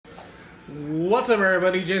What's up,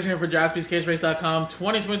 everybody? Jason here for JaspysCaseBreaks.com.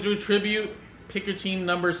 2023 Tribute Pick Your Team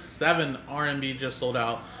number 7 RNB just sold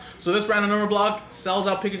out. So this random number block sells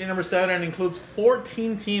out Pick Your Team number 7 and includes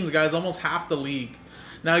 14 teams, guys, almost half the league.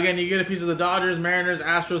 Now again, you get a piece of the Dodgers, Mariners,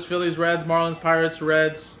 Astros, Phillies, Reds, Marlins, Pirates,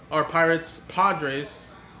 Padres,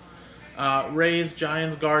 Rays,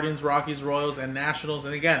 Giants, Guardians, Rockies, Royals, and Nationals.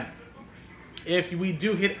 And again, if we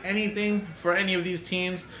do hit anything for any of these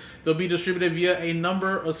teams, they'll be distributed via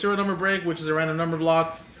a serial number break, which is a random number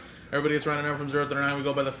block. Everybody gets a random number from 0 to 9. We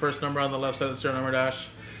go by the first number on the left side of the serial number dash.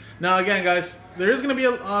 Now again, guys, there is going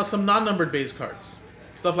to be some non-numbered base cards,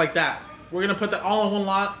 stuff like that. We're going to put that all in one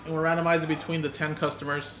lot, and we'll randomize it between the 10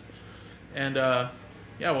 customers. And yeah,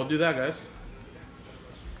 we'll do that, guys.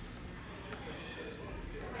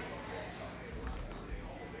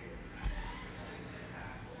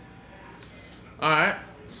 Alright,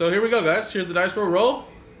 so here we go, guys. Here's the dice roll.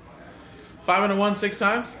 5 and a 1, 6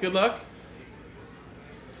 times. Good luck.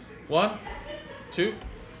 1, 2,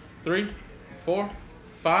 3, 4,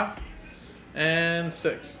 5, and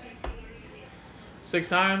 6. 6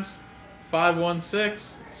 times. 5, 1,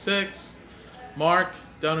 6, 6. Mark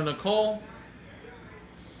down to Nicole.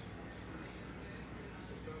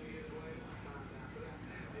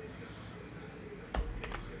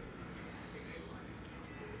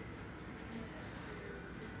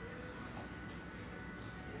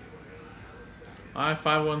 Alright,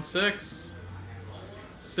 5, 1, 6,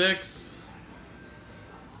 6,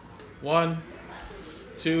 1,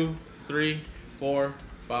 2, 3, 4,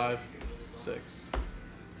 5, 6.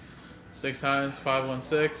 6 times, 5, 1,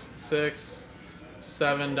 6, 6,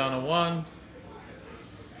 7 down to 1.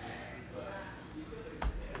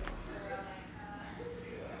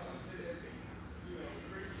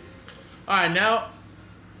 Alright, now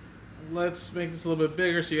let's make this a little bit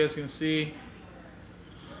bigger so you guys can see.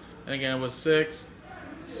 And again, it was 6,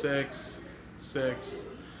 6, 6.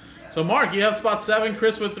 So Mark, you have spot 7,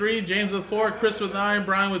 Chris with 3, James with 4, Chris with 9,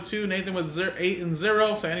 Brian with 2, Nathan with 8 and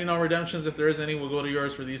 0. So any non-redemptions, if there is any, will go to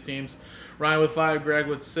yours for these teams. Ryan with 5, Greg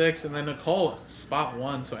with 6, and then Nicole, spot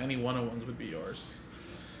 1. So any one of ones would be yours.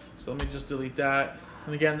 So let me just delete that.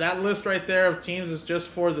 And again, that list right there of teams is just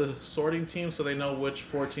for the sorting team, so they know which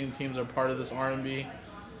 14 teams are part of this RNB.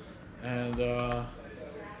 And other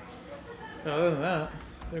than that,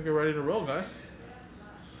 I think we're ready to roll, guys.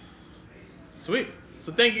 Sweet.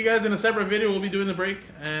 So thank you guys. In a separate video, we'll be doing the break,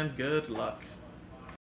 and good luck.